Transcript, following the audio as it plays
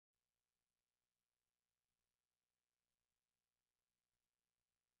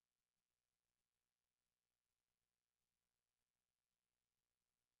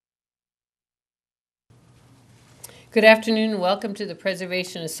Good afternoon and welcome to the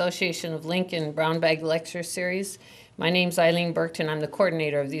Preservation Association of Lincoln Brown Bag Lecture Series. My name's Eileen Burkton. I'm the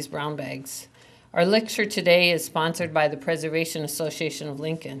coordinator of these brown bags. Our lecture today is sponsored by the Preservation Association of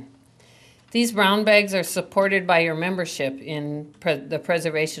Lincoln. These brown bags are supported by your membership in the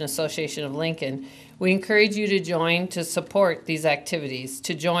Preservation Association of Lincoln. We encourage you to join to support these activities.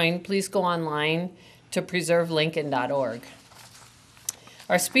 To join, please go online to preservelincoln.org.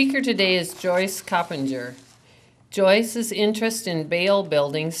 Our speaker today is Joyce Coppinger. Joyce's interest in Bale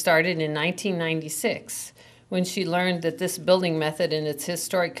building started in 1996 when she learned that this building method and its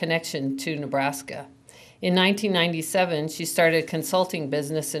historic connection to Nebraska. In 1997, she started a consulting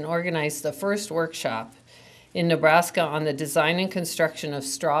business and organized the first workshop in Nebraska on the design and construction of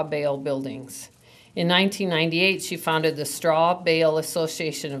straw bale buildings. In 1998, she founded the Straw Bale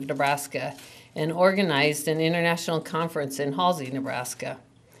Association of Nebraska and organized an international conference in Halsey, Nebraska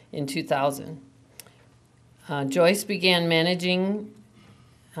in 2000. Joyce began managing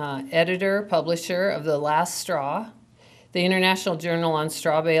editor, publisher of The Last Straw, the International Journal on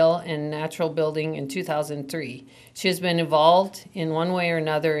Straw Bale and Natural Building in 2003. She has been involved in one way or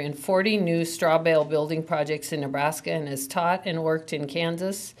another in 40 new straw bale building projects in Nebraska and has taught and worked in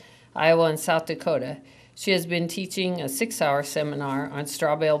Kansas, Iowa, and South Dakota. She has been teaching a 6-hour seminar on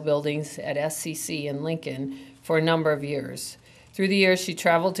straw bale buildings at SCC in Lincoln for a number of years. Through the years, she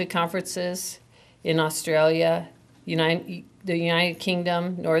traveled to conferences in Australia, the United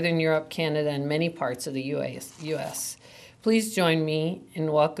Kingdom, Northern Europe, Canada, and many parts of the U.S. Please join me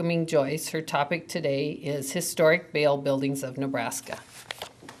in welcoming Joyce. Her topic today is Historic Bale Buildings of Nebraska.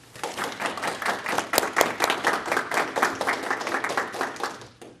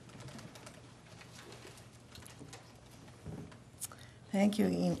 Thank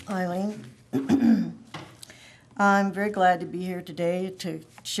you, Eileen. I'm very glad to be here today to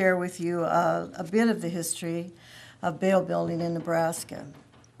share with you a bit of the history of bale building in Nebraska.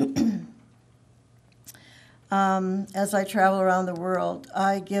 As I travel around the world,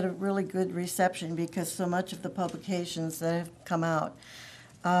 I get a really good reception because so much of the publications that have come out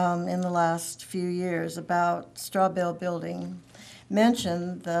in the last few years about straw bale building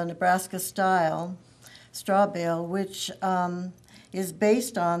mention the Nebraska style straw bale, which is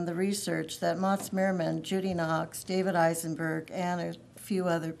based on the research that Mats Merman, Judy Knox, David Eisenberg, and a few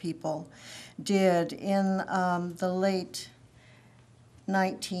other people did in the late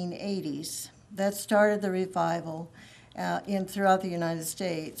 1980s. That started the revival throughout the United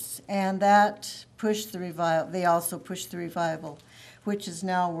States, and that pushed the revival. They also pushed the revival, which is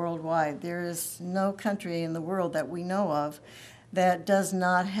now worldwide. There is no country in the world that we know of that does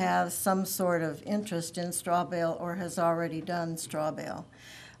not have some sort of interest in straw bale or has already done straw bale.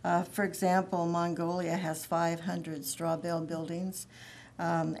 For example, Mongolia has 500 straw bale buildings,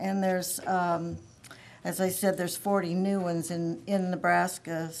 and there's, as I said, there's 40 new ones in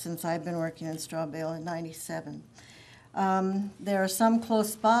Nebraska since I've been working in straw bale in '97. There are some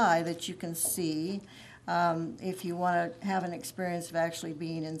close by that you can see if you want to have an experience of actually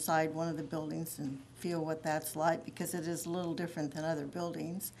being inside one of the buildings and feel what that's like, because it is a little different than other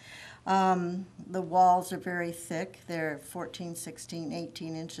buildings. The walls are very thick. They're 14, 16,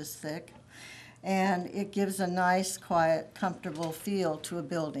 18 inches thick. And it gives a nice, quiet, comfortable feel to a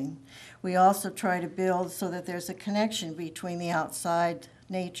building. We also try to build so that there's a connection between the outside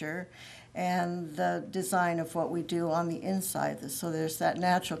nature and the design of what we do on the inside. So there's that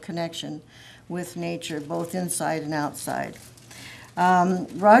natural connection with nature, both inside and outside.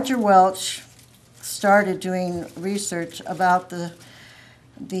 Roger Welch started doing research about the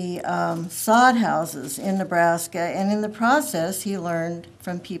sod houses in Nebraska, and in the process he learned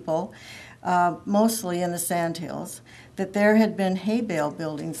from people, mostly in the sandhills, that there had been hay bale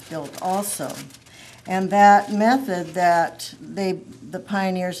buildings built also. And that method that the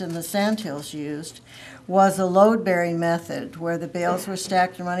pioneers in the sandhills used was a load-bearing method where the bales were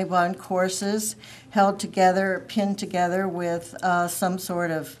stacked and running on courses, held together, pinned together with some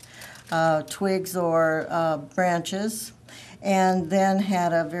sort of twigs or branches, and then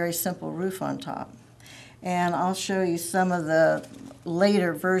had a very simple roof on top. And I'll show you some of the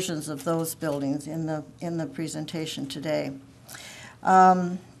later versions of those buildings in the presentation today.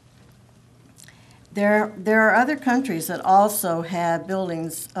 There are other countries that also had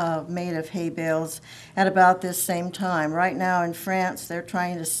buildings made of hay bales at about this same time. Right now in France, they're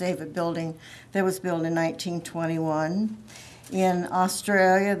trying to save a building that was built in 1921. In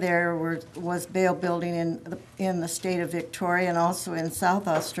Australia, there was bale building in the state of Victoria and also in South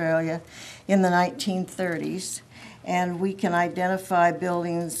Australia in the 1930s. And we can identify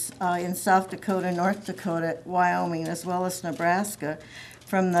buildings in South Dakota, North Dakota, Wyoming, as well as Nebraska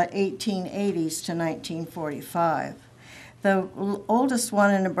from the 1880s to 1945. The oldest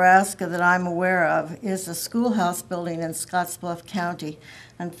one in Nebraska that I'm aware of is a schoolhouse building in Scottsbluff County.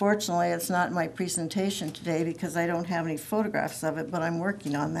 Unfortunately, it's not in my presentation today because I don't have any photographs of it, but I'm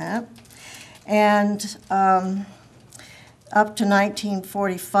working on that. And up to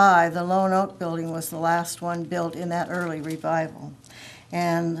 1945, the Lone Oak building was the last one built in that early revival.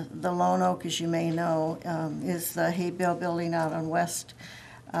 And the Lone Oak, as you may know, is the hay bale building out on West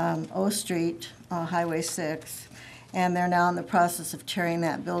O Street, Highway 6. And they're now in the process of tearing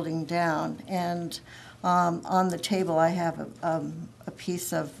that building down. And on the table I have a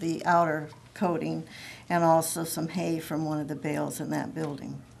piece of the outer coating and also some hay from one of the bales in that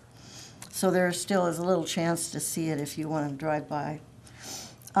building. So there still is a little chance to see it if you want to drive by.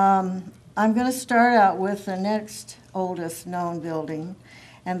 I'm going to start out with the next oldest known building,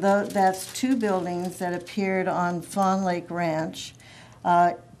 and that's two buildings that appeared on Fawn Lake Ranch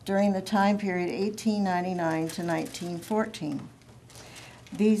during the time period 1899 to 1914.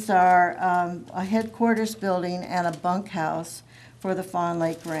 These are a headquarters building and a bunkhouse for the Fawn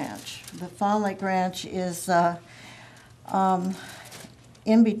Lake Ranch. The Fawn Lake Ranch is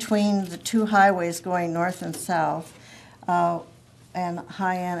in between the two highways going north and south, and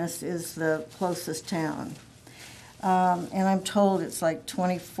Hyannis is the closest town. And I'm told it's like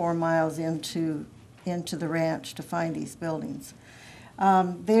 24 miles into the ranch to find these buildings.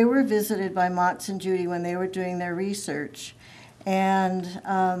 They were visited by Motts and Judy when they were doing their research, and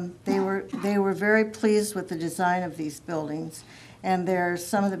they were very pleased with the design of these buildings. And they're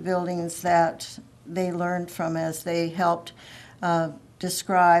some of the buildings that they learned from as they helped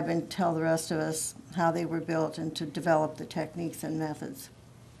describe and tell the rest of us how they were built and to develop the techniques and methods.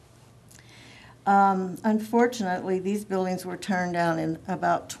 Unfortunately, these buildings were torn down in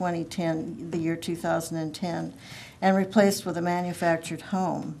about 2010, the year 2010, and replaced with a manufactured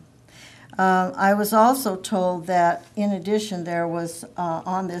home. I was also told that, in addition, there was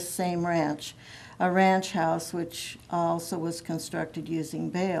on this same ranch a ranch house which also was constructed using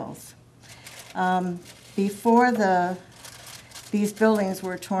bales. Before these buildings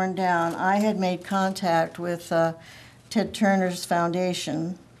were torn down, I had made contact with Ted Turner's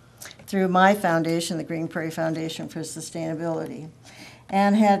foundation through my foundation, the Green Prairie Foundation for Sustainability,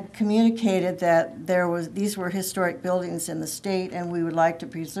 and had communicated that these were historic buildings in the state and we would like to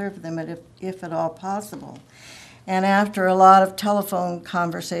preserve them if at all possible. And after a lot of telephone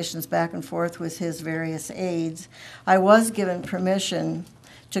conversations back and forth with his various aides, I was given permission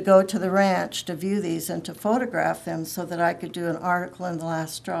to go to the ranch to view these and to photograph them so that I could do an article in The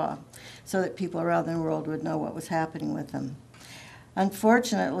Last Straw so that people around the world would know what was happening with them.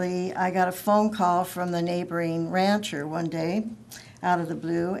 Unfortunately, I got a phone call from the neighboring rancher one day out of the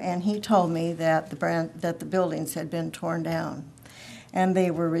blue, and he told me that the buildings had been torn down and they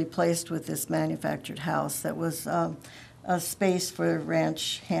were replaced with this manufactured house that was a space for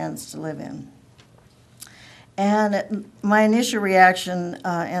ranch hands to live in. And my initial reaction,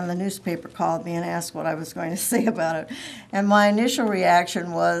 and the newspaper called me and asked what I was going to say about it, and my initial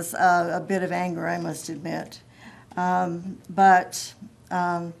reaction was a bit of anger, I must admit. But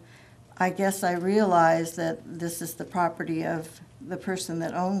I guess I realized that this is the property of the person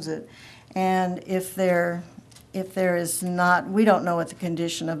that owns it, and if there is not, we don't know what the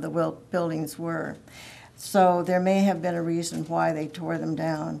condition of the buildings were, so there may have been a reason why they tore them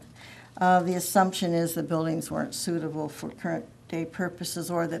down. The assumption is the buildings weren't suitable for current day purposes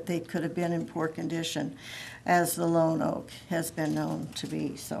or that they could have been in poor condition, as the Lone Oak has been known to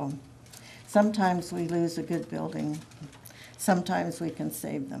be. So sometimes we lose a good building, sometimes we can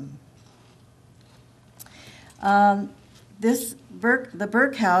save them. The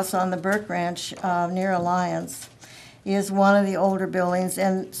Burke House on the Burke Ranch near Alliance is one of the older buildings,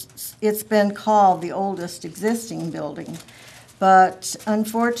 and it's been called the oldest existing building. But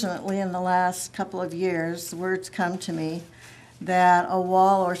unfortunately, in the last couple of years, words come to me that a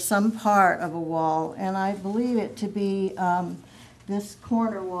wall or some part of a wall, and I believe it to be this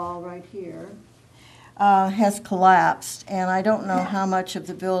corner wall right here, has collapsed, and I don't know how much of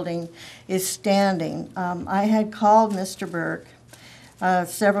the building is standing. I had called Mr. Burke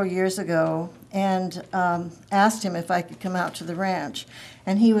several years ago and asked him if I could come out to the ranch,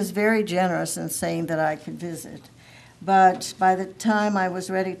 and he was very generous in saying that I could visit. But by the time I was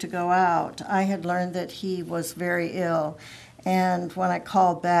ready to go out, I had learned that he was very ill, and when I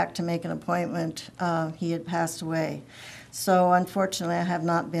called back to make an appointment, he had passed away. So unfortunately, I have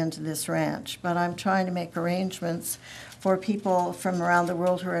not been to this ranch, but I'm trying to make arrangements for people from around the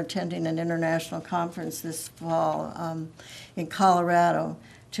world who are attending an international conference this fall in Colorado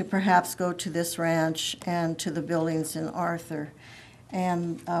to perhaps go to this ranch and to the buildings in Arthur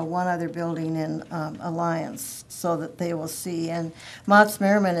and one other building in Alliance, so that they will see. And Mats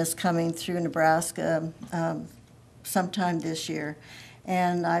Merriman is coming through Nebraska sometime this year,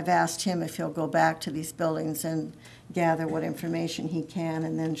 and I've asked him if he'll go back to these buildings and gather what information he can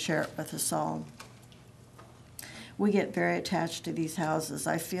and then share it with us all. We get very attached to these houses.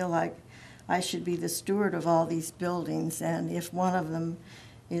 I feel like I should be the steward of all these buildings, and if one of them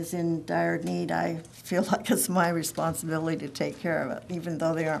is in dire need, I feel like it's my responsibility to take care of it, even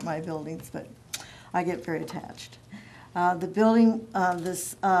though they aren't my buildings, but I get very attached. The building,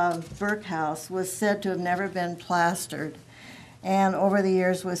 this Burke House, was said to have never been plastered, and over the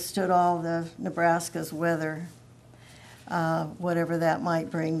years withstood all the Nebraska's weather, whatever that might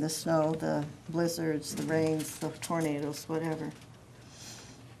bring, the snow, the blizzards, the rains, the tornadoes, whatever.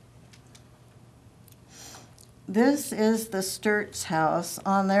 This is the Sturts house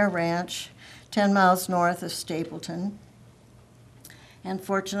on their ranch, 10 miles north of Stapleton. And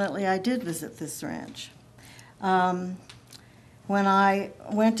fortunately, I did visit this ranch. When I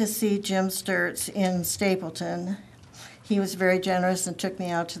went to see Jim Sturts in Stapleton, he was very generous and took me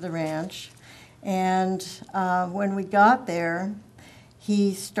out to the ranch. And when we got there,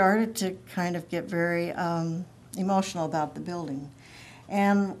 he started to kind of get very emotional about the building.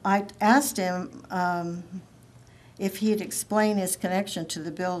 And I asked him if he'd explain his connection to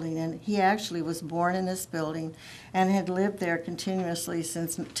the building, and he actually was born in this building and had lived there continuously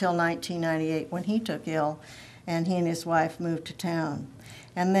since till 1998 when he took ill and he and his wife moved to town.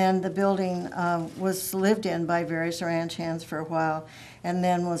 And then the building was lived in by various ranch hands for a while and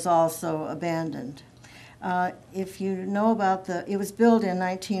then was also abandoned. If you know about it was built in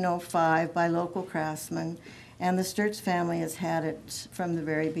 1905 by local craftsmen, and the Sturts family has had it from the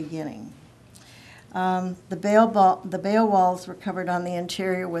very beginning. The Bale walls were covered on the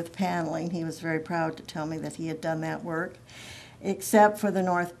interior with paneling. He was very proud to tell me that he had done that work, except for the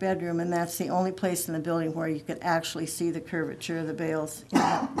north bedroom, and that's the only place in the building where you could actually see the curvature of the bales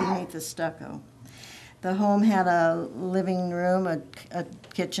beneath the stucco. The home had a living room, a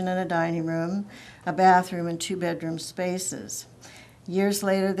kitchen and a dining room, a bathroom, and 2-bedroom spaces. Years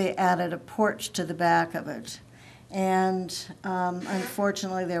later, they added a porch to the back of it. And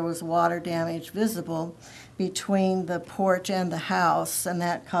unfortunately, there was water damage visible between the porch and the house, and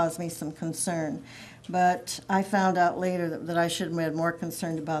that caused me some concern. But I found out later that I should have been more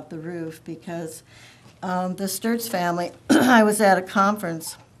concerned about the roof, because the Sturts family, I was at a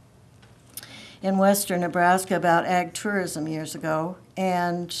conference in western Nebraska about ag tourism years ago,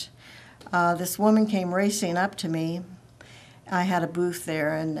 and this woman came racing up to me. I had a booth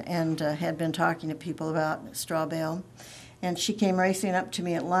there and had been talking to people about straw bale. And she came racing up to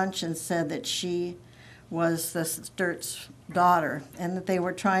me at lunch and said that she was the Sturts' daughter and that they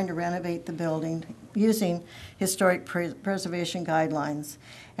were trying to renovate the building using historic preservation guidelines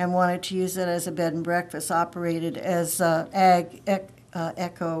and wanted to use it as a bed and breakfast operated as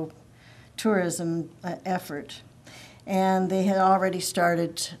eco tourism effort. And they had already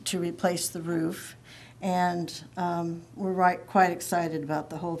started to replace the roof, and were quite excited about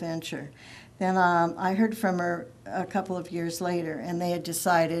the whole venture. Then I heard from her a couple of years later, and they had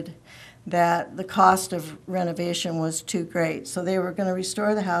decided that the cost of renovation was too great, so they were going to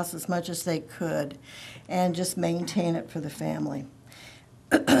restore the house as much as they could and just maintain it for the family.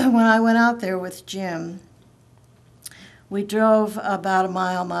 When I went out there with Jim, we drove about a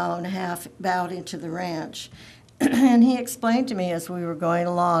mile and a half out into the ranch, and he explained to me as we were going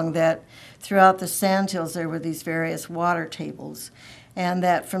along that throughout the sandhills there were these various water tables, and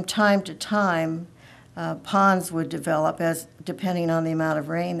that from time to time ponds would develop depending on the amount of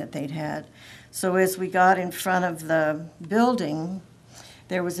rain that they'd had. So as we got in front of the building,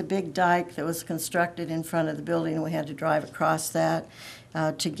 there was a big dike that was constructed in front of the building, and we had to drive across that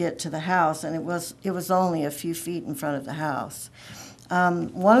to get to the house, and it was only a few feet in front of the house.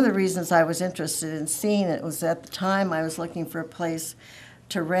 One of the reasons I was interested in seeing it was at the time I was looking for a place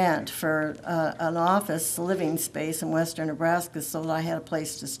to rent for an office living space in western Nebraska so that I had a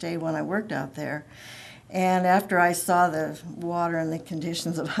place to stay when I worked out there. And after I saw the water and the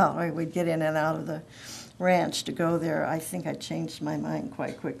conditions of how I would get in and out of the ranch to go there, I think I changed my mind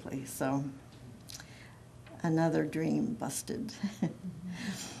quite quickly. So another dream busted.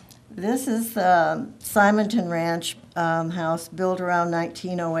 This is the Simonton Ranch house, built around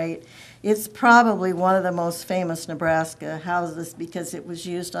 1908. It's probably one of the most famous Nebraska houses because it was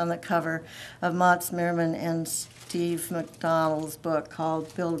used on the cover of Mats Merriman and Steve McDonald's book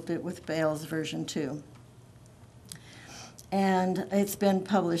called Build It with Bale's Version 2. And it's been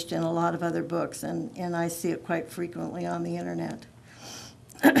published in a lot of other books, and I see it quite frequently on the internet.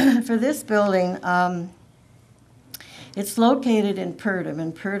 For this building, It's located in Purdom,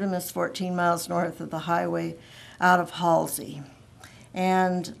 and Purdom is 14 miles north of the highway out of Halsey.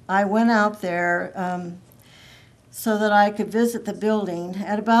 And I went out there so that I could visit the building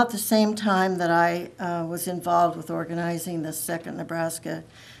at about the same time that I was involved with organizing the second Nebraska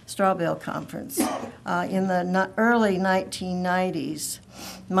Straw Bale Conference. In the early 1990s,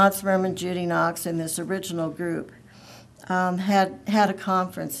 Mats Merman, Judy Knox, and this original group had a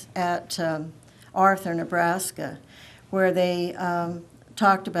conference at Arthur, Nebraska, where they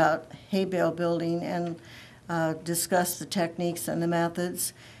talked about hay bale building and discussed the techniques and the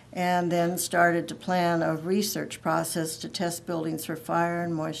methods, and then started to plan a research process to test buildings for fire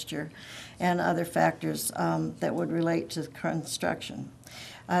and moisture and other factors that would relate to construction.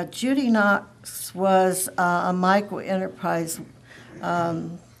 Judy Knox was a micro-enterprise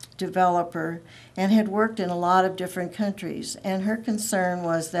developer and had worked in a lot of different countries, and her concern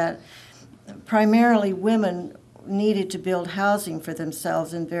was that primarily women needed to build housing for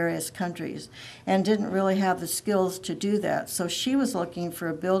themselves in various countries and didn't really have the skills to do that. So she was looking for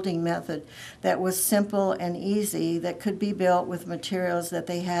a building method that was simple and easy, that could be built with materials that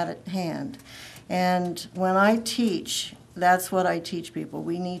they had at hand. And when I teach, that's what I teach people.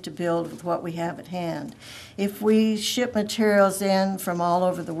 We need to build with what we have at hand. If we ship materials in from all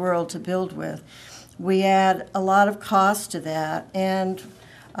over the world to build with, we add a lot of cost to that, and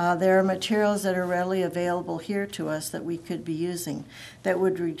there are materials that are readily available here to us that we could be using that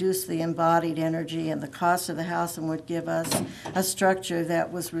would reduce the embodied energy and the cost of the house and would give us a structure that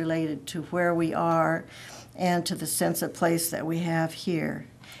was related to where we are and to the sense of place that we have here,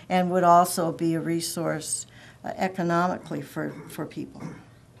 and would also be a resource economically for people.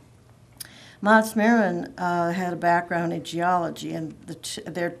 Mats Merman had a background in geology, and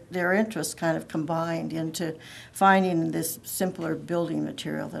their interests kind of combined into finding this simpler building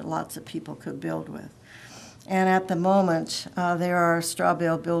material that lots of people could build with. And at the moment, there are straw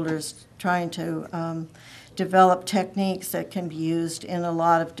bale builders trying to develop techniques that can be used in a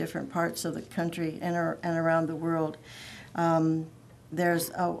lot of different parts of the country and around the world. There's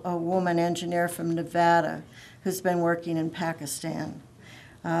a woman engineer from Nevada who's been working in Pakistan.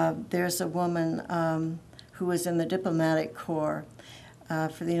 There's a woman who was in the diplomatic corps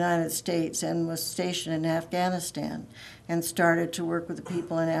for the United States and was stationed in Afghanistan and started to work with the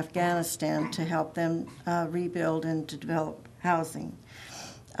people in Afghanistan to help them rebuild and to develop housing.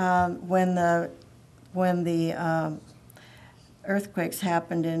 When the earthquakes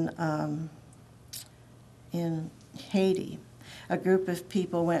happened in Haiti, a group of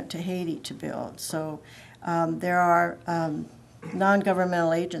people went to Haiti to build. So there are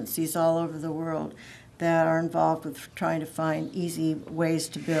non-governmental agencies all over the world that are involved with trying to find easy ways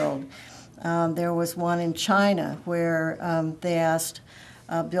to build. There was one in China where they asked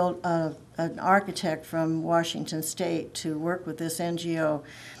an architect from Washington State to work with this NGO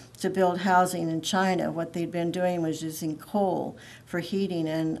to build housing in China. What they'd been doing was using coal for heating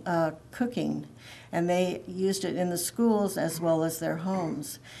and cooking, and they used it in the schools as well as their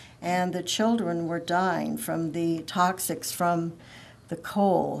homes. And the children were dying from the toxics from the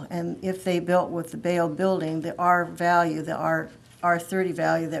coal. And if they built with the Bale building, the R30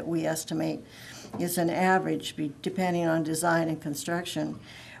 value that we estimate is an average, depending on design and construction,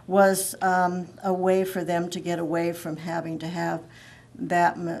 was a way for them to get away from having to have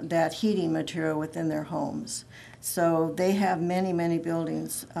that heating material within their homes. So they have many, many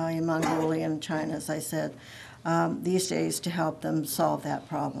buildings in Mongolia and China, as I said, these days to help them solve that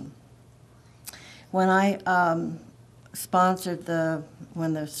problem. When I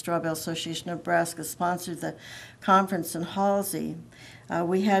when the Straw Bale Association of Nebraska sponsored the conference in Halsey,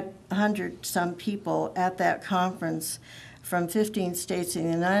 we had 100-some people at that conference from 15 states in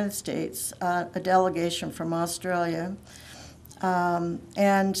the United States, a delegation from Australia,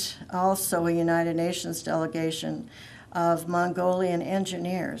 and also a United Nations delegation of Mongolian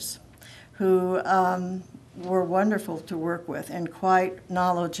engineers who were wonderful to work with and quite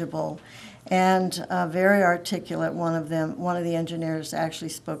knowledgeable and very articulate. One of the engineers actually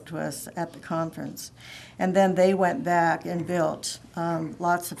spoke to us at the conference. And then they went back and built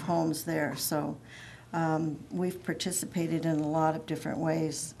lots of homes there. So we've participated in a lot of different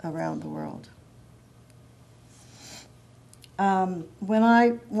ways around the world. When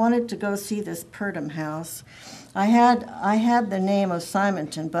I wanted to go see this Purdom house, I had the name of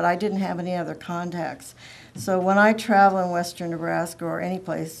Simonton, but I didn't have any other contacts. So when I travel in western Nebraska or any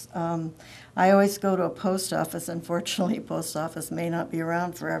place, I always go to a post office. Unfortunately, a post office may not be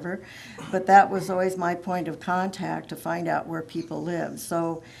around forever, but that was always my point of contact to find out where people live.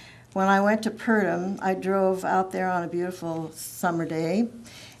 So when I went to Purdom, I drove out there on a beautiful summer day,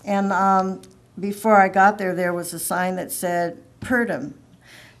 and before I got there, there was a sign that said, Purdom,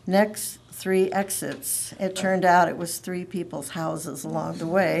 next 3 exits. It turned out it was 3 people's houses along the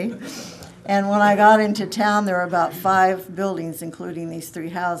way. And when I got into town, there were about 5 buildings, including these 3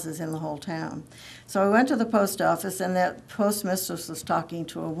 houses in the whole town. So I went to the post office, and that postmistress was talking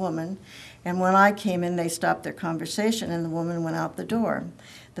to a woman. And when I came in, they stopped their conversation, and the woman went out the door.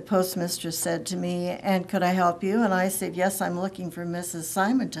 The postmistress said to me, "And could I help you?" And I said, "Yes, I'm looking for Mrs.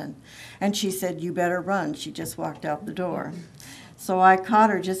 Simonton." And she said, "You better run." She just walked out the door. So I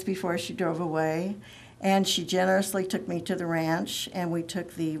caught her just before she drove away, and she generously took me to the ranch, and we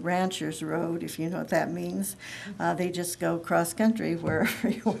took the rancher's road, if you know what that means. They just go cross-country wherever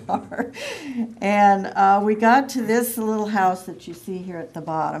you are. And we got to this little house that you see here at the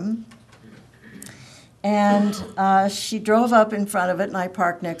bottom. And she drove up in front of it, and I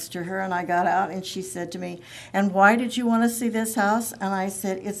parked next to her, and I got out, and she said to me, "And why did you want to see this house?" And I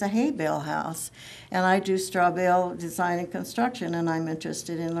said, "It's a hay bale house, and I do straw bale design and construction, and I'm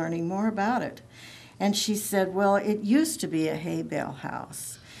interested in learning more about it." And she said, "Well, it used to be a hay bale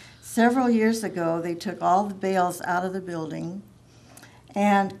house. Several years ago, they took all the bales out of the building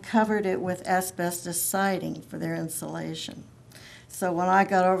and covered it with asbestos siding for their insulation." So when I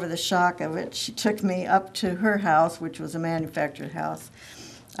got over the shock of it, she took me up to her house, which was a manufactured house,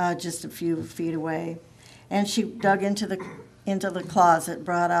 just a few feet away. And she dug into the closet,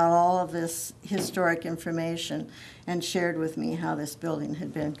 brought out all of this historic information, and shared with me how this building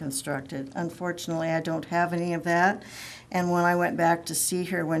had been constructed. Unfortunately, I don't have any of that. And when I went back to see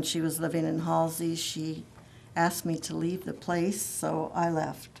her when she was living in Halsey, she asked me to leave the place, so I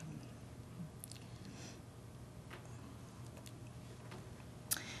left.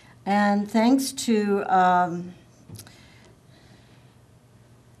 And thanks to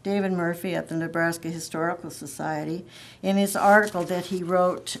David Murphy at the Nebraska Historical Society, in his article that he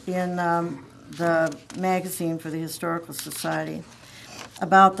wrote in the magazine for the Historical Society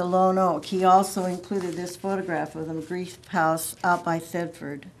about the Lone Oak, he also included this photograph of the McGreeth House out by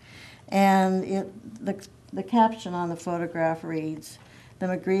Thedford. And the caption on the photograph reads, "The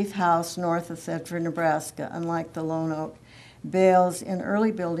McGreeth House north of Thedford, Nebraska, unlike the Lone Oak. Bales in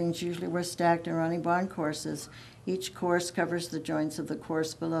early buildings usually were stacked in running barn courses. Each course covers the joints of the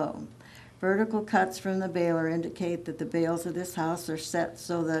course below. Vertical cuts from the baler indicate that the bales of this house are set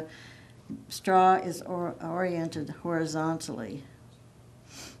so the straw is oriented horizontally."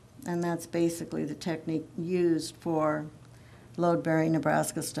 And that's basically the technique used for load-bearing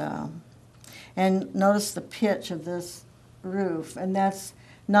Nebraska style. And notice the pitch of this roof, and that's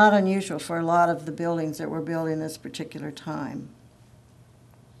not unusual for a lot of the buildings that were built in this particular time.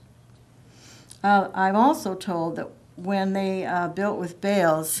 I'm also told that when they built with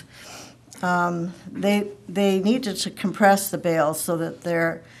bales, they needed to compress the bales so that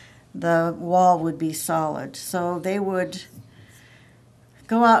the wall would be solid. So they would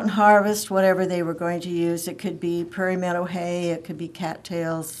go out and harvest whatever they were going to use. It could be prairie meadow hay, it could be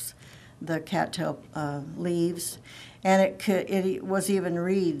cattails, the cattail leaves, and it was even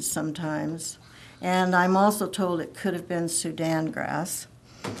reeds sometimes. And I'm also told it could have been Sudan grass.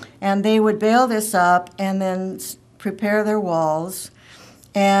 And they would bale this up and then prepare their walls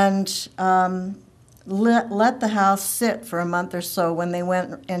and let the house sit for a month or so when they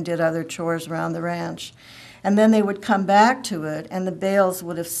went and did other chores around the ranch. And then they would come back to it and the bales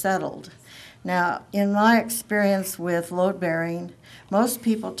would have settled. Now, in my experience with load bearing, most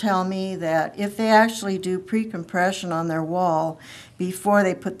people tell me that if they actually do pre-compression on their wall before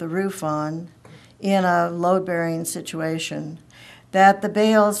they put the roof on in a load bearing situation, that the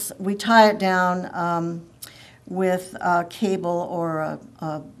bales, we tie it down with a cable or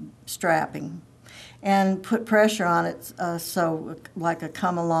a strapping and put pressure on it, so like a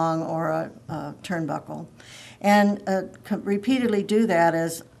come along or a turnbuckle, and repeatedly do that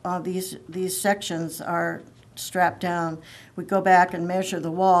as these sections are strapped down. We go back and measure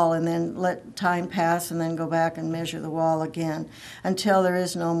the wall and then let time pass and then go back and measure the wall again until there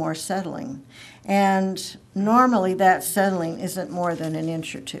is no more settling. And normally that settling isn't more than an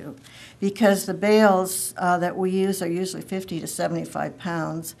inch or two because the bales that we use are usually 50 to 75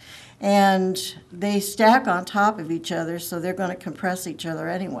 pounds and they stack on top of each other, so they're going to compress each other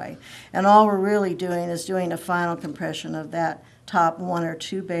anyway. And all we're really doing is doing a final compression of that top 1 or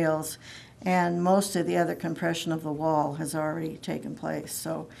 2 bales, and most of the other compression of the wall has already taken place.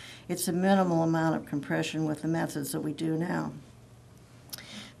 So it's a minimal amount of compression with the methods that we do now.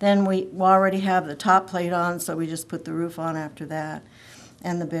 Then we already have the top plate on, so we just put the roof on after that,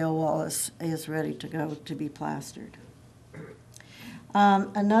 and the bale wall is ready to go to be plastered.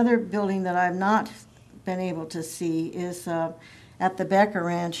 Another building that I've not been able to see is at the Becker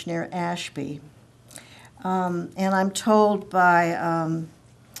Ranch near Ashby. And I'm told by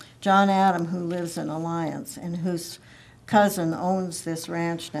John Adam, who lives in Alliance and whose cousin owns this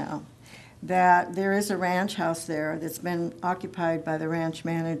ranch now, that there is a ranch house there that's been occupied by the ranch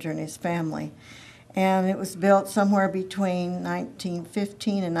manager and his family. And it was built somewhere between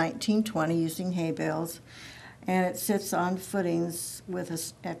 1915 and 1920 using hay bales. And it sits on footings with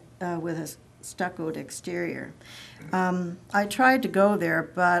a stuccoed exterior. I tried to go there,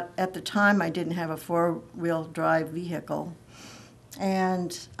 but at the time I didn't have a four-wheel drive vehicle.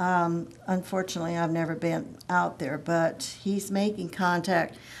 And unfortunately, I've never been out there, but he's making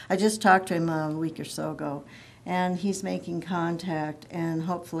contact. I just talked to him a week or so ago, and he's making contact, and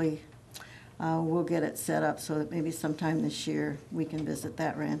hopefully we'll get it set up so that maybe sometime this year we can visit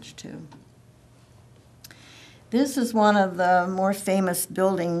that ranch too. This is one of the more famous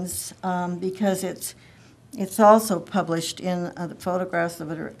buildings because it's also published in, the photographs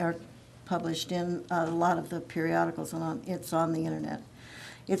of it are published in a lot of the periodicals, and it's on the internet.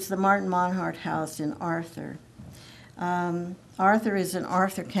 It's the Martin Monhart House in Arthur. Arthur is in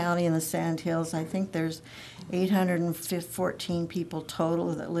Arthur County in the Sand Hills. I think there's 814 people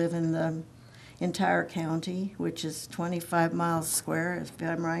total that live in the entire county, which is 25 miles square, if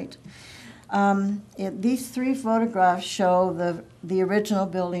I'm right. These three photographs show the original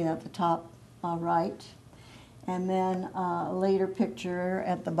building at the top right, and then a later picture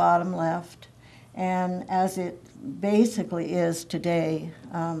at the bottom left, and as it basically is today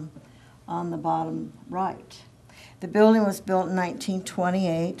on the bottom right. The building was built in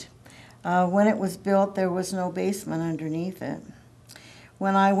 1928. When it was built, there was no basement underneath it.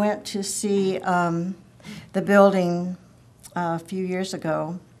 When I went to see the building a few years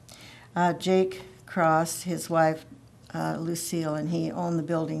ago, Jake Cross, his wife Lucille, and he own the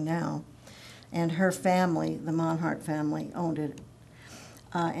building now. And her family, the Monhart family, owned it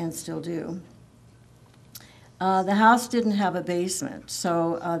and still do. The house didn't have a basement,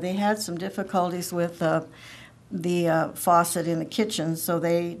 so they had some difficulties with the faucet in the kitchen, so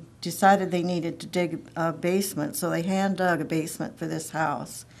they decided they needed to dig a basement, so they hand dug a basement for this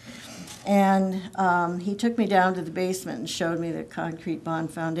house. And he took me down to the basement and showed me the concrete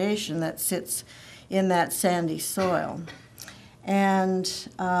bond foundation that sits in that sandy soil, and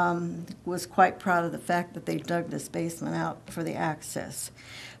was quite proud of the fact that they dug this basement out for the access.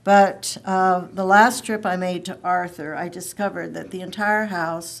 But the last trip I made to Arthur, I discovered that the entire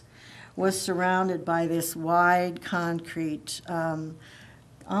house was surrounded by this wide concrete,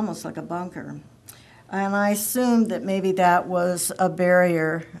 almost like a bunker. And I assumed that maybe that was a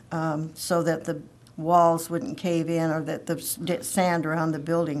barrier so that the walls wouldn't cave in, or that the sand around the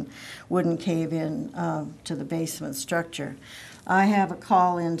building wouldn't cave in to the basement structure. I have a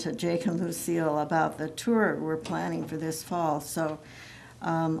call in to Jake and Lucille about the tour we're planning for this fall, so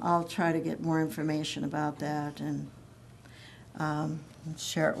I'll try to get more information about that and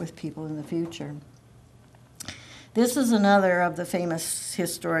share it with people in the future. This is another of the famous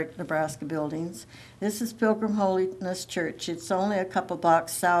historic Nebraska buildings. This is Pilgrim Holiness Church. It's only a couple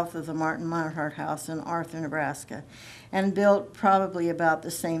blocks south of the Martin Monhart House in Arthur, Nebraska, and built probably about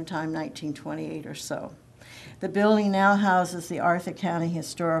the same time, 1928 or so. The building now houses the Arthur County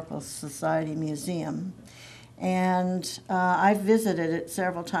Historical Society Museum, and I've visited it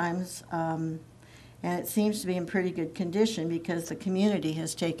several times, and it seems to be in pretty good condition because the community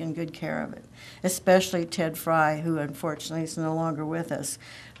has taken good care of it, especially Ted Fry, who unfortunately is no longer with us,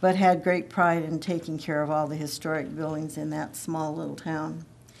 but had great pride in taking care of all the historic buildings in that small little town.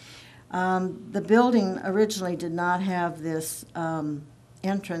 The building originally did not have this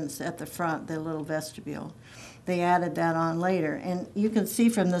entrance at the front, the little vestibule. They added that on later, and you can see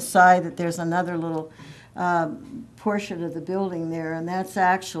from the side that there's another little portion of the building there, and that's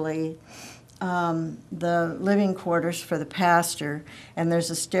actually the living quarters for the pastor, and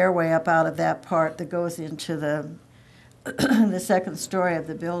there's a stairway up out of that part that goes into the the second story of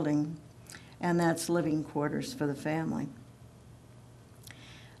the building, and that's living quarters for the family.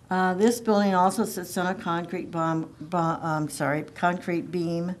 This building also sits on a concrete concrete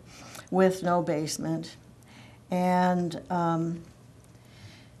beam with no basement, and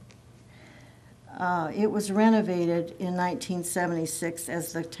it was renovated in 1976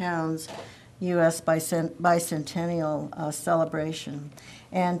 as the town's U.S. bicentennial celebration,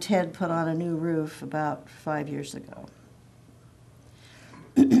 and Ted put on a new roof about 5 years ago.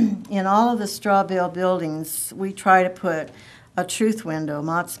 In all of the straw bale buildings, we try to put a truth window.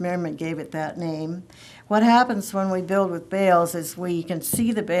 Mott Smearman gave it that name. What happens when we build with bales is we can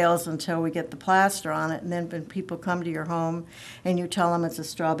see the bales until we get the plaster on it, and then when people come to your home and you tell them it's a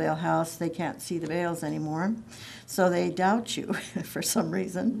straw bale house, they can't see the bales anymore. So they doubt you for some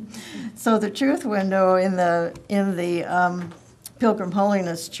reason. So the truth window in the Pilgrim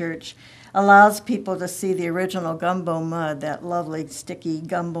Holiness Church allows people to see the original gumbo mud, that lovely sticky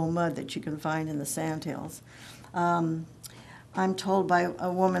gumbo mud that you can find in the sandhills. I'm told by a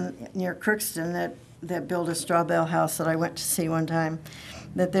woman near Crookston that built a straw bale house that I went to see one time,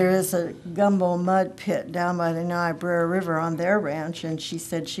 that there is a gumbo mud pit down by the Niobrara River on their ranch, and she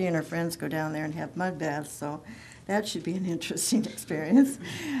said she and her friends go down there and have mud baths, so that should be an interesting experience.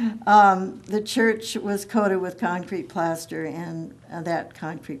 The church was coated with concrete plaster, and that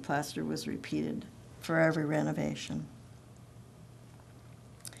concrete plaster was repeated for every renovation.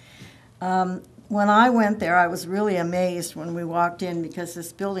 When I went there, I was really amazed when we walked in because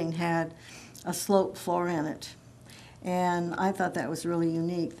this building had a sloped floor in it. And I thought that was really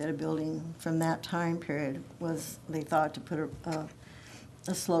unique, that a building from that time period they thought to put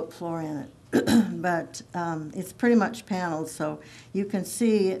a sloped floor in it. But it's pretty much paneled, so you can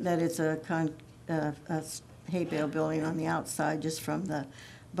see that it's a hay bale building on the outside just from the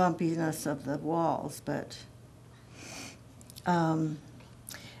bumpiness of the walls. But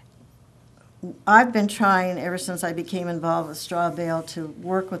I've been trying ever since I became involved with straw bale to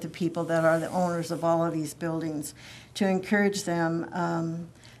work with the people that are the owners of all of these buildings, to encourage them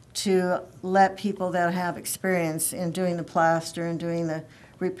to let people that have experience in doing the plaster and doing the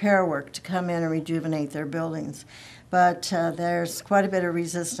repair work to come in and rejuvenate their buildings. But there's quite a bit of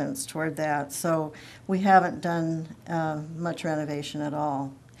resistance toward that, so we haven't done much renovation at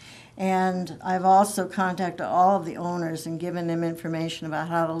all. And I've also contacted all of the owners and given them information about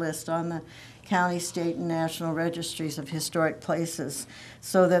how to list on the county, state, and national registries of historic places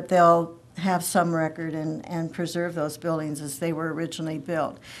so that they'll have some record and preserve those buildings as they were originally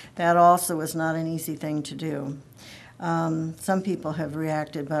built. That also is not an easy thing to do. Some people have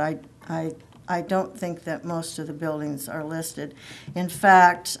reacted, but I don't think that most of the buildings are listed. In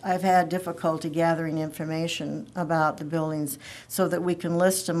fact, I've had difficulty gathering information about the buildings so that we can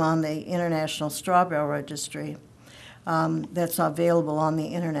list them on the International Straw Bale Registry that's available on the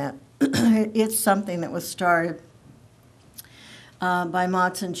internet. It's something that was started by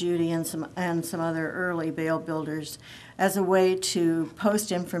Motts and Judy and some other early bale builders as a way to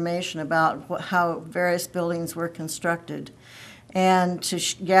post information about how various buildings were constructed, and to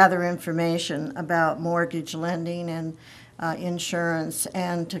gather information about mortgage lending and insurance,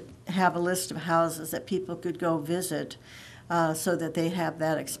 and to have a list of houses that people could go visit so that they have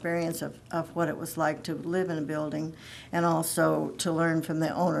that experience of what it was like to live in a building, and also to learn from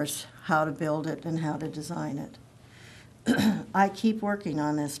the owners how to build it and how to design it. I keep working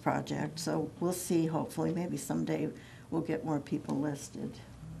on this project, so we'll see. Hopefully, maybe someday we'll get more people listed.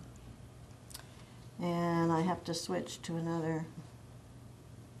 And I have to switch to another.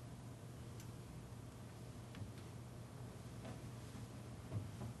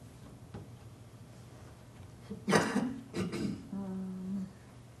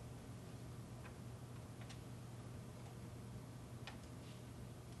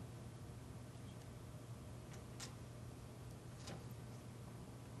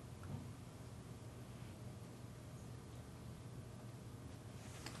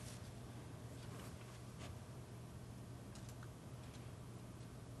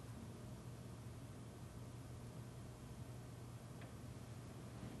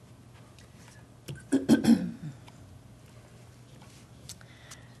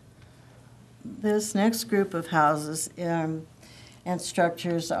 This next group of houses and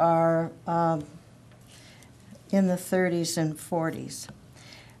structures are in the 30s and 40s.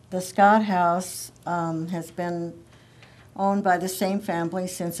 The Scott House has been owned by the same family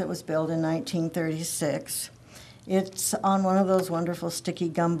since it was built in 1936. It's on one of those wonderful sticky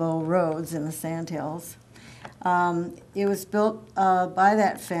gumbo roads in the Sandhills. It was built by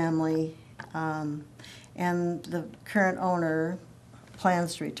that family, and the current owner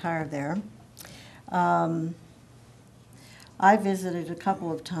plans to retire there. I visited a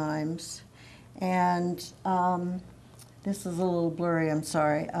couple of times, and this is a little blurry, I'm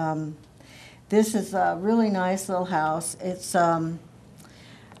sorry. This is a really nice little house. It's up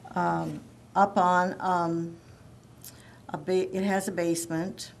on it has a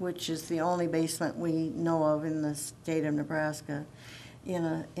basement, which is the only basement we know of in the state of Nebraska in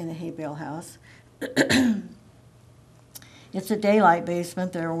a hay bale house. It's a daylight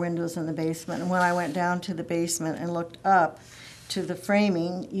basement. There are windows in the basement. And when I went down to the basement and looked up to the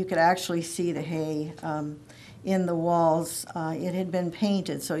framing, you could actually see the hay in the walls. It had been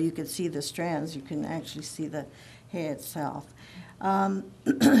painted so you could see the strands. You couldn't actually see the hay itself.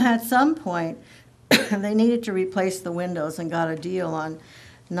 At some point, they needed to replace the windows and got a deal on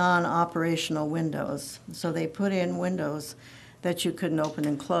non-operational windows. So they put in windows that you couldn't open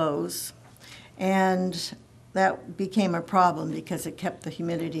and close. And that became a problem because it kept the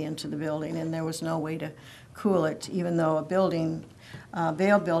humidity into the building, and there was no way to cool it, even though a building,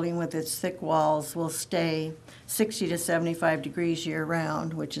 Bale building with its thick walls will stay 60 to 75 degrees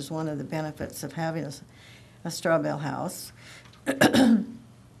year-round, which is one of the benefits of having a straw bale house.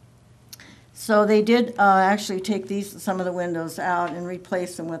 So they did actually take some of the windows out and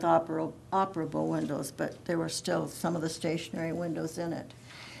replace them with operable windows, but there were still some of the stationary windows in it.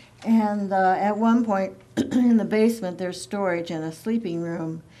 And at one point in the basement, there's storage and a sleeping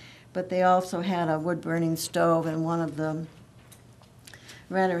room, but they also had a wood-burning stove, and one of the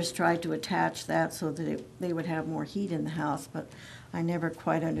renters tried to attach that so that they would have more heat in the house, but I never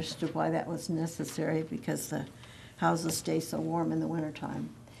quite understood why that was necessary because the houses stay so warm in the wintertime.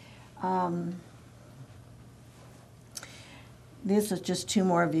 This is just two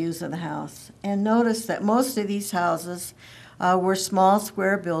more views of the house. And notice that most of these houses were small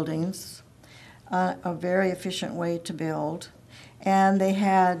square buildings, a very efficient way to build. And they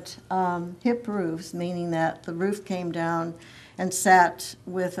had hip roofs, meaning that the roof came down and sat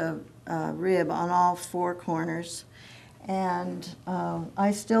with a rib on all four corners. And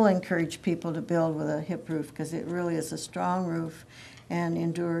I still encourage people to build with a hip roof because it really is a strong roof and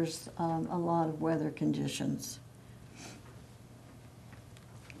endures a lot of weather conditions.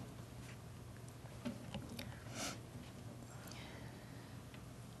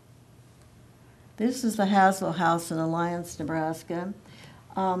 This is the Haslow House in Alliance, Nebraska.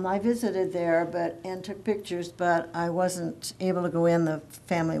 I visited there and took pictures, but I wasn't able to go in. The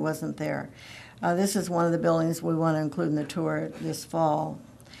family wasn't there. This is one of the buildings we want to include in the tour this fall.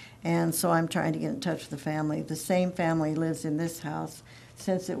 And so I'm trying to get in touch with the family. The same family lives in this house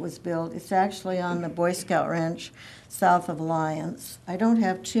since it was built. It's actually on the Boy Scout Ranch south of Alliance. I don't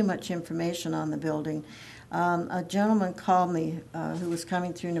have too much information on the building. A gentleman called me who was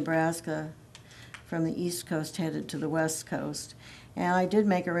coming through Nebraska from the East Coast headed to the West Coast. And I did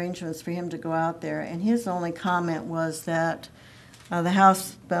make arrangements for him to go out there. And his only comment was that the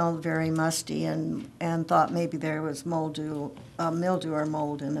house smelled very musty and thought maybe there was mildew or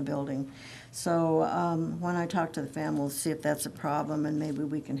mold in the building. So when I talk to the family, we'll see if that's a problem and maybe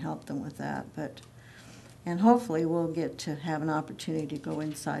we can help them with that. And hopefully we'll get to have an opportunity to go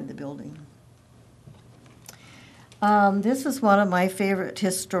inside the building. This is one of my favorite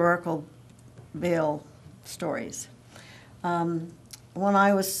historical Bale stories. When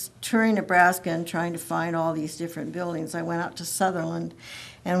I was touring Nebraska and trying to find all these different buildings, I went out to Sutherland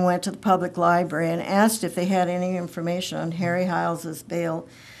and went to the public library and asked if they had any information on Harry Hiles's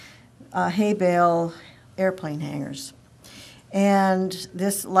hay bale airplane hangars. And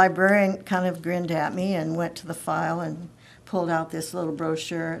this librarian kind of grinned at me and went to the file and pulled out this little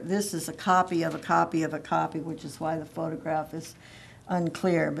brochure. This is a copy of a copy of a copy, which is why the photograph is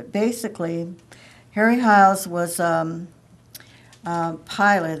unclear. But basically, Harry Hiles was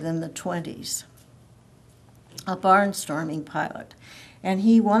pilot in the 20s, a barnstorming pilot. And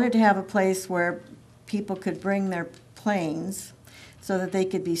he wanted to have a place where people could bring their planes so that they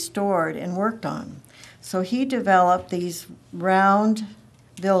could be stored and worked on. So he developed these round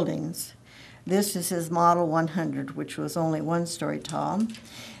buildings. This is his Model 100, which was only 1 story tall,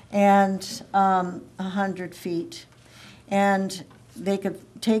 and 100 feet. And they could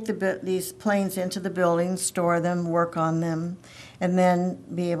take these planes into the building, store them, work on them, and then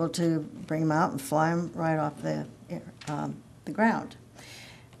be able to bring them out and fly them right off the ground.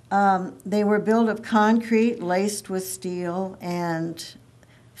 They were built of concrete, laced with steel, and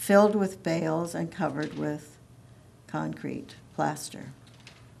filled with bales and covered with concrete plaster.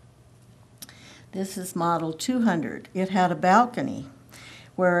 This is Model 200. It had a balcony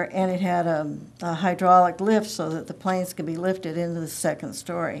and it had a hydraulic lift so that the planes could be lifted into the 2nd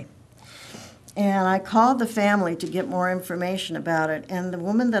story. And I called the family to get more information about it, and the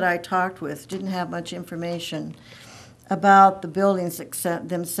woman that I talked with didn't have much information about the buildings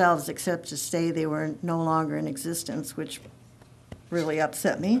themselves except to say they were no longer in existence, which really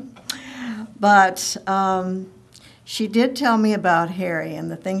upset me. But she did tell me about Harry, and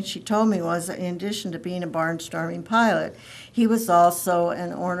the thing she told me was that in addition to being a barnstorming pilot, he was also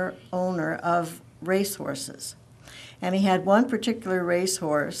an owner of racehorses. And he had one particular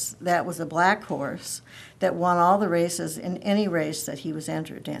racehorse that was a black horse that won all the races in any race that he was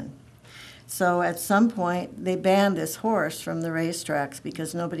entered in. So at some point, they banned this horse from the racetracks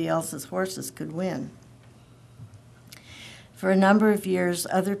because nobody else's horses could win. For a number of years,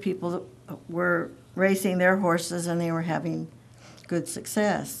 other people were racing their horses and they were having good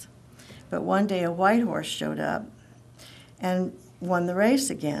success. But one day a white horse showed up and won the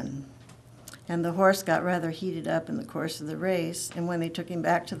race again. And the horse got rather heated up in the course of the race, and when they took him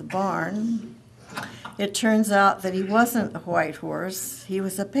back to the barn, it turns out that he wasn't a white horse, he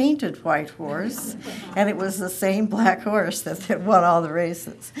was a painted white horse, and it was the same black horse that won all the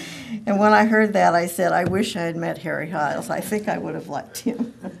races. And when I heard that, I said, I wish I had met Harry Hiles. I think I would have liked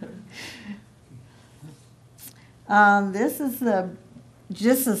him. This is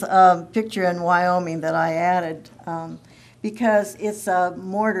a picture in Wyoming that I added because it's a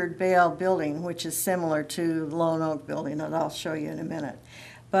mortared Bale building, which is similar to the Lone Oak building that I'll show you in a minute.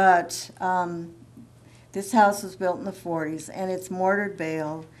 But this house was built in the 40s, and it's mortared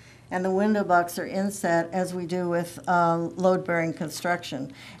Bale, and the window bucks are inset as we do with load-bearing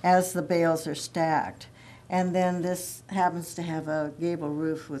construction, as the bales are stacked. And then this happens to have a gable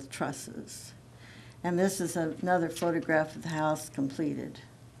roof with trusses. And this is another photograph of the house completed.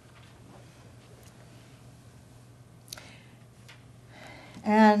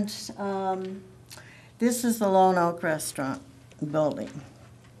 And this is the Lone Oak Restaurant building,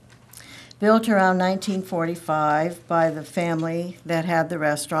 built around 1945 by the family that had the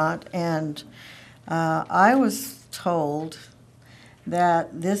restaurant. And I was told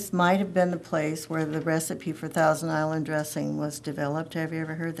that this might have been the place where the recipe for Thousand Island dressing was developed. Have you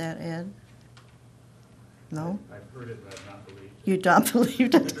ever heard that, Ed? No? I've heard it, but I've not believed it. You don't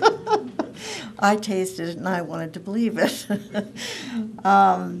believe it? I tasted it and I wanted to believe it.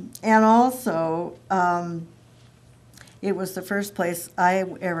 And also, it was the first place I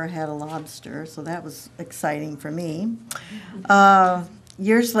ever had a lobster, so that was exciting for me.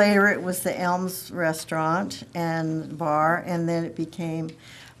 Years later, it was the Elms Restaurant and Bar, and then it became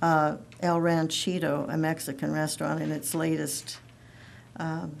El Ranchito, a Mexican restaurant, in its latest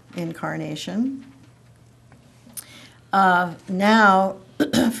incarnation. Now,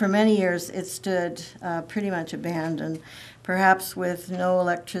 for many years, it stood pretty much abandoned, perhaps with no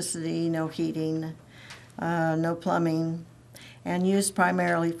electricity, no heating, no plumbing, and used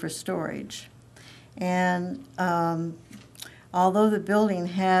primarily for storage. And although the building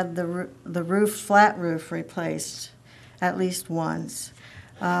had the roof, flat roof, replaced at least once,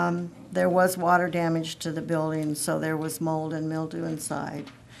 there was water damage to the building, so there was mold and mildew inside.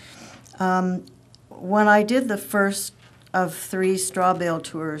 When I did the first of 3 straw bale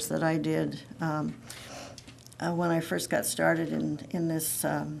tours that I did when I first got started in this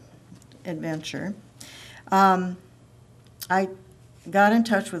adventure, I got in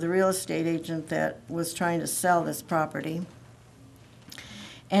touch with a real estate agent that was trying to sell this property,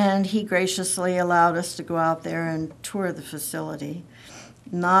 and he graciously allowed us to go out there and tour the facility,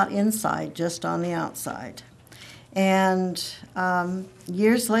 not inside, just on the outside. And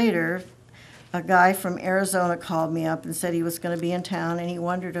years later, a guy from Arizona called me up and said he was going to be in town, and he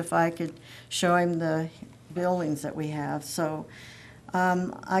wondered if I could show him the buildings that we have. So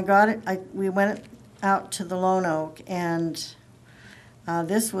I got it. We went out to the Lone Oak, and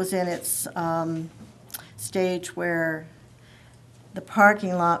this was in its stage where the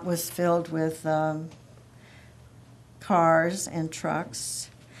parking lot was filled with cars and trucks,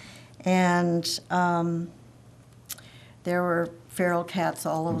 and there were feral cats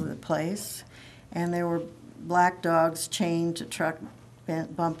all over the place, and there were black dogs chained to truck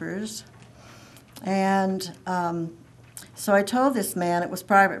bumpers. And so I told this man it was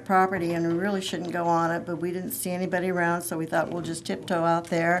private property and we really shouldn't go on it, but we didn't see anybody around, so we thought we'll just tiptoe out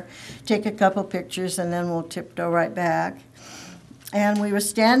there, take a couple pictures, and then we'll tiptoe right back. And we were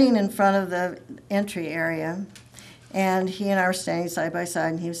standing in front of the entry area, and he and I were standing side by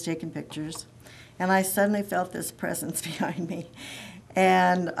side, and he was taking pictures. And I suddenly felt this presence behind me.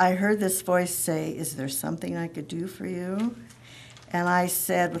 And I heard this voice say, "Is there something I could do for you?" And I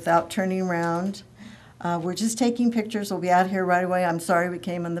said, without turning around, "We're just taking pictures. We'll be out here right away. I'm sorry we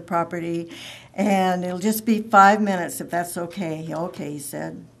came on the property. And it'll just be 5 minutes if that's okay." "Okay," he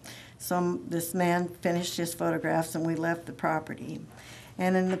said. So this man finished his photographs, and we left the property.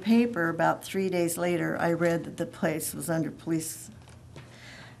 And in the paper, about 3 days later, I read that the place was under police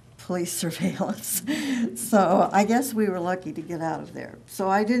surveillance. So I guess we were lucky to get out of there. So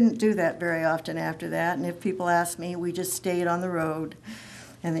I didn't do that very often after that, and if people asked me, we just stayed on the road,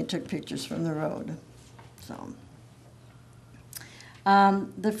 and they took pictures from the road. So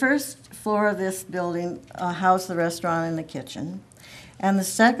the first floor of this building housed the restaurant and the kitchen, and the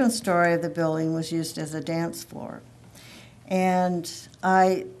second story of the building was used as a dance floor. And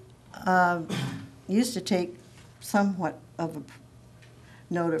I used to take somewhat of a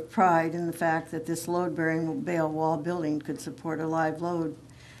note of pride in the fact that this load-bearing Bale wall building could support a live load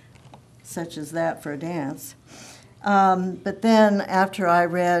such as that for a dance. But then after I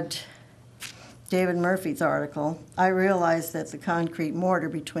read David Murphy's article, I realized that the concrete mortar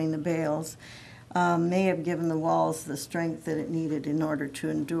between the bales may have given the walls the strength that it needed in order to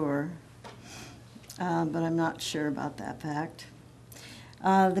endure, but I'm not sure about that fact.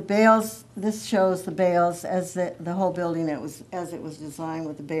 The bales, this shows the bales as the whole building as it was designed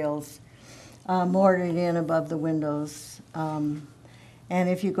with the bales mortared in above the windows. And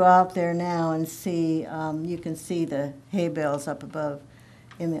if you go out there now and see, you can see the hay bales up above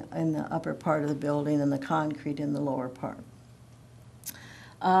in the upper part of the building and the concrete in the lower part.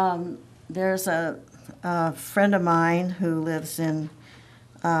 There's a friend of mine who lives in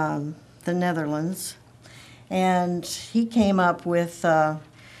the Netherlands, and he came up with a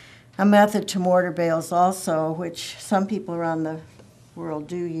method to mortar bales also, which some people around the world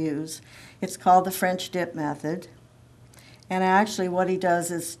do use. It's called the French dip method. And actually what he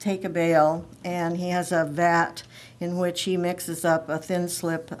does is take a bale, and he has a vat in which he mixes up a thin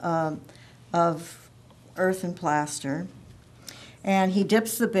slip of earth and plaster. And he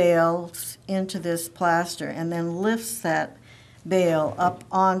dips the bales into this plaster and then lifts that bale up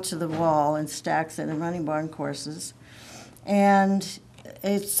onto the wall and stacks it in running barn courses. And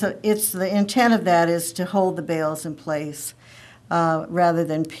it's the intent of that is to hold the bales in place rather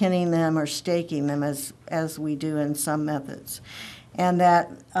than pinning them or staking them as we do in some methods. And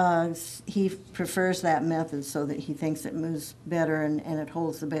that he prefers that method so that he thinks it moves better and it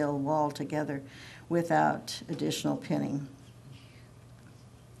holds the bale wall together without additional pinning.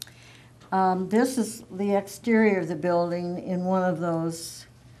 This is the exterior of the building in one of those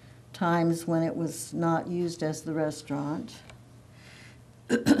times when it was not used as the restaurant.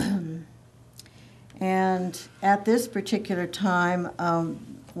 And at this particular time,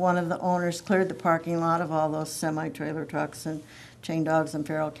 one of the owners cleared the parking lot of all those semi-trailer trucks and chain dogs and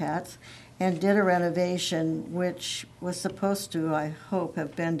feral cats and did a renovation which was supposed to, I hope,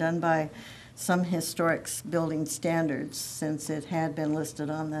 have been done by some historic building standards since it had been listed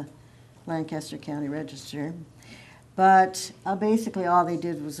on the Lancaster County Register. But basically all they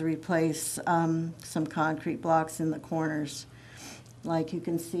did was replace some concrete blocks in the corners. Like you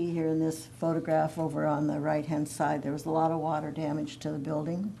can see here in this photograph over on the right-hand side, there was a lot of water damage to the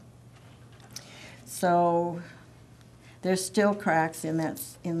building. So there's still cracks in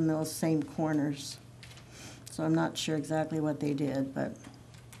those same corners. So I'm not sure exactly what they did, but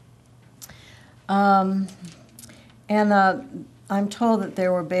I'm told that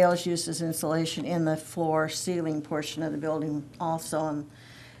there were bales used as insulation in the floor ceiling portion of the building also,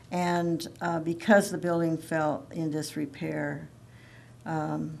 and because the building fell in disrepair,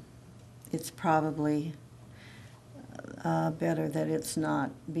 it's probably better that it's not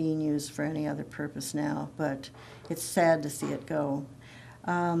being used for any other purpose now, but it's sad to see it go.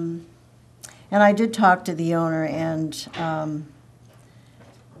 And I did talk to the owner and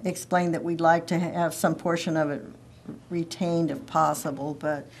explained that we'd like to have some portion of it retained if possible,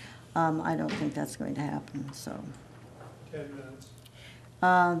 but I don't think that's going to happen. So, 10 minutes.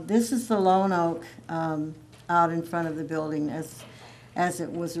 this is the lone oak out in front of the building as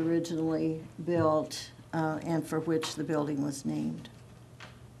it was originally built and for which the building was named.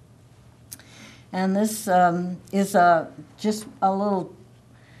 And this is just a little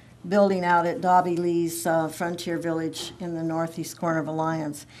building out at Dobby Lee's Frontier Village in the northeast corner of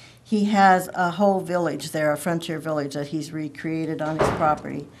Alliance. He has a whole village there, a frontier village that he's recreated on his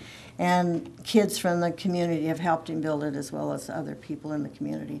property. And kids from the community have helped him build it as well as other people in the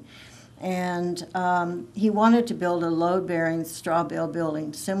community. And he wanted to build a load-bearing straw bale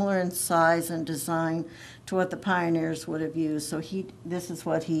building, similar in size and design to what the pioneers would have used. So this is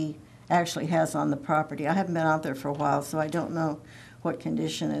what he actually has on the property. I haven't been out there for a while, so I don't know what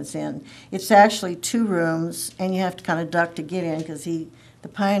condition it's in. It's actually 2 rooms, and you have to kind of duck to get in because the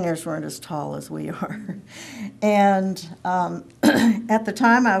pioneers weren't as tall as we are. And at the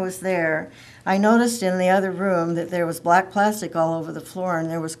time I was there, I noticed in the other room that there was black plastic all over the floor and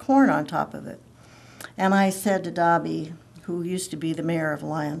there was corn on top of it. And I said to Dobby, who used to be the mayor of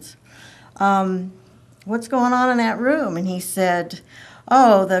Alliance, what's going on in that room? And he said,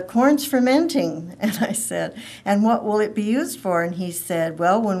 oh, the corn's fermenting. And I said, and what will it be used for? And he said,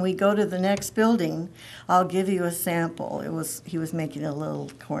 well, when we go to the next building, I'll give you a sample. He was making a little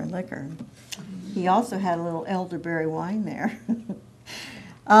corn liquor. He also had a little elderberry wine there.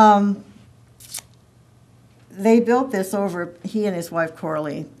 They built this over, he and his wife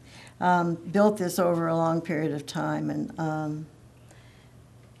Coralie, built this over a long period of time, and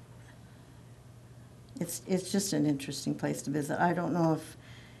it's just an interesting place to visit. I don't know if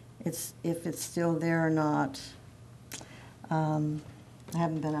if it's still there or not. I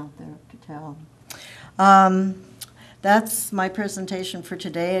haven't been out there to tell. That's my presentation for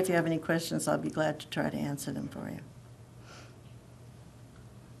today. If you have any questions, I'll be glad to try to answer them for you.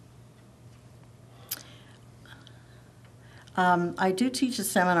 I do teach a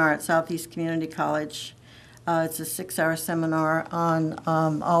seminar at Southeast Community College. It's a 6-hour seminar on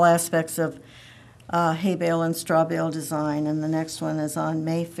all aspects of hay bale and straw bale design, and the next one is on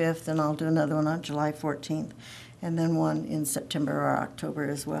May 5th, and I'll do another one on July 14th, and then one in September or October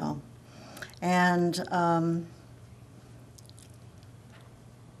as well. And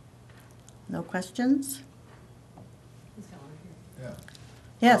no questions? Yeah.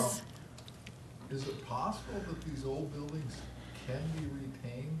 Yes. Is it possible that these old buildings can be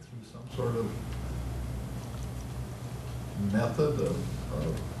retained through some sort of method of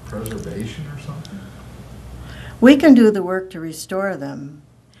preservation or something? We can do the work to restore them.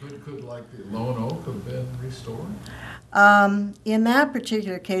 Could like the lone oak have been restored? In that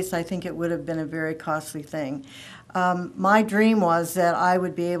particular case, I think it would have been a very costly thing. My dream was that I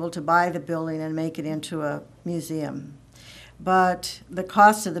would be able to buy the building and make it into a museum. But the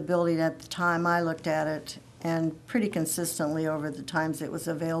cost of the building at the time I looked at it, and pretty consistently over the times it was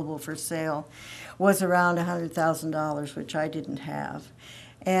available for sale, was around $100,000, which I didn't have.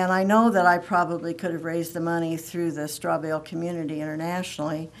 And I know that I probably could have raised the money through the straw bale community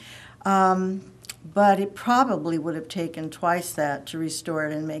internationally, but it probably would have taken twice that to restore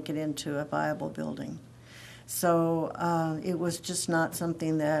it and make it into a viable building. So it was just not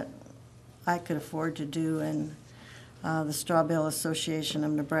something that I could afford to do, and the Straw Bale Association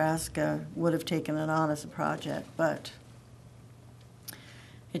of Nebraska would have taken it on as a project, but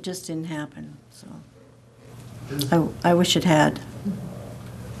it just didn't happen. So I wish it had.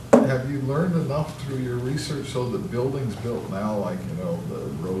 Have you learned enough through your research so that buildings built now, like, you know, the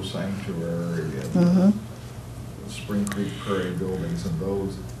Rose Sanctuary and the Spring Creek Prairie buildings, and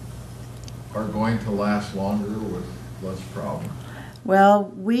those are going to last longer with less problems? Well,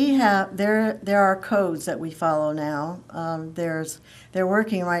 we have, there are codes that we follow now. They're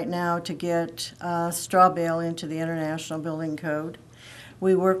working right now to get straw bale into the International Building Code.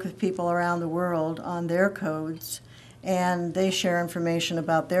 We work with people around the world on their codes, and they share information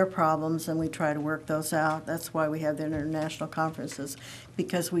about their problems, and we try to work those out. That's why we have the international conferences,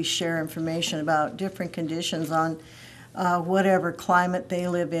 because we share information about different conditions on whatever climate they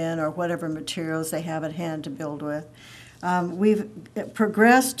live in or whatever materials they have at hand to build with. We've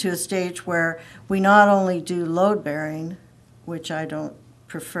progressed to a stage where we not only do load bearing, which I don't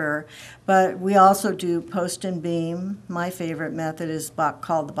prefer, but we also do post and beam. My favorite method is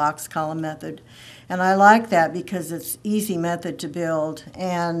called the box column method. And I like that because it's easy method to build,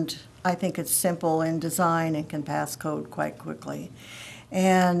 and I think it's simple in design and can pass code quite quickly.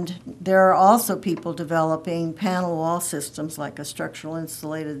 And there are also people developing panel wall systems like a structural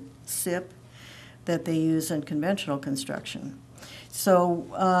insulated SIP that they use in conventional construction.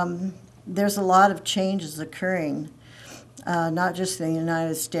 So there's a lot of changes occurring, not just in the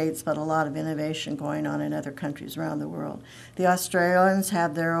United States, but a lot of innovation going on in other countries around the world. The Australians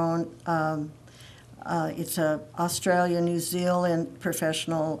have their own, it's a Australia-New Zealand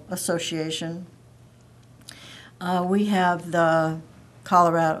Professional Association. We have the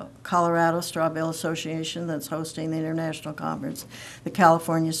Colorado Straw Bale Association that's hosting the international conference, the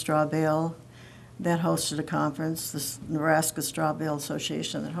California Straw Bale that hosted a conference, the Nebraska Straw Bale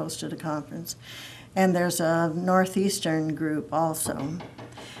Association that hosted a conference, and there's a Northeastern group also.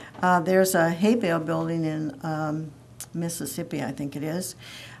 There's a hay bale building in Mississippi, I think it is,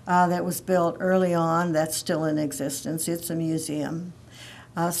 that was built early on that's still in existence. It's a museum.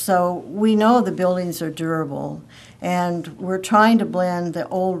 So we know the buildings are durable, and we're trying to blend the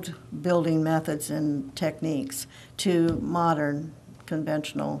old building methods and techniques to modern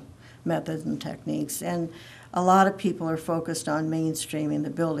conventional methods and techniques. And a lot of people are focused on mainstreaming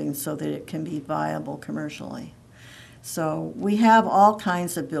the building so that it can be viable commercially. So we have all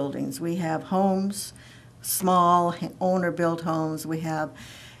kinds of buildings. We have homes, small owner-built homes. We have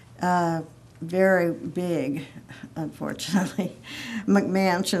very big, unfortunately,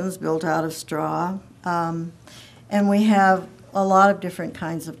 McMansions built out of straw. And we have a lot of different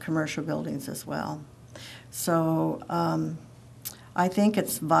kinds of commercial buildings as well. So I think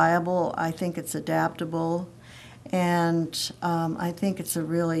it's viable, I think it's adaptable, and I think it's a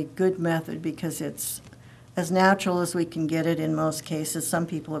really good method because it's as natural as we can get it in most cases. Some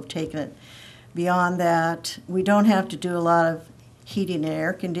people have taken it beyond that. We don't have to do a lot of heating and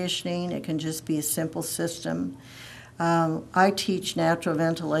air conditioning. It can just be a simple system. I teach natural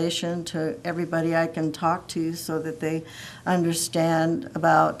ventilation to everybody I can talk to so that they understand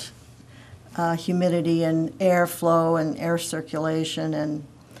about humidity and airflow and air circulation and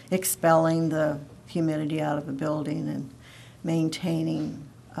expelling the humidity out of a building and maintaining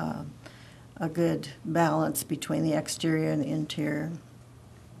a good balance between the exterior and the interior.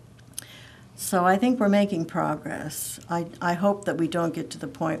 So I think we're making progress. I hope that we don't get to the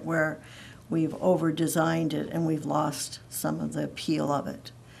point where we've over-designed it and we've lost some of the appeal of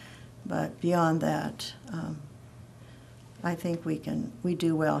it. But beyond that, I think we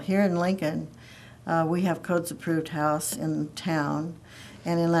do well. Here in Lincoln, we have codes-approved house in town,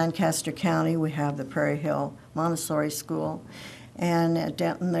 and in Lancaster County, we have the Prairie Hill Montessori School, and at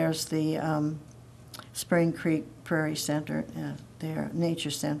Denton, there's the Spring Creek Prairie Center, their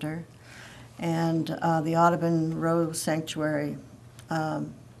nature center, and the Audubon Rose Sanctuary.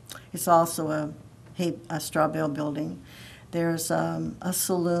 It's also a straw bale building. There's a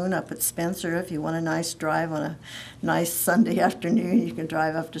saloon up at Spencer. If you want a nice drive on a nice Sunday afternoon, you can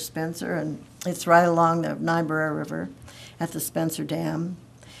drive up to Spencer, and it's right along the Niobrara River at the Spencer Dam.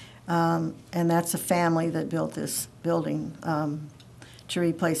 And that's a family that built this building to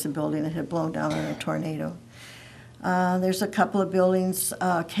replace a building that had blown down in a tornado. There's a couple of buildings,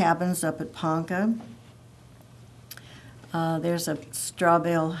 cabins up at Ponca. There's a straw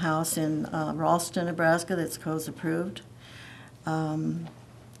bale house in Ralston, Nebraska that's codes approved.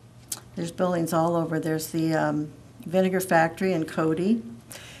 There's buildings all over. There's the vinegar factory in Cody.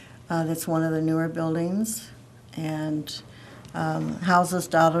 That's one of the newer buildings. And houses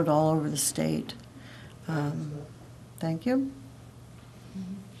dotted all over the state. Thank you.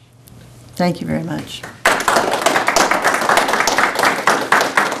 Thank you very much.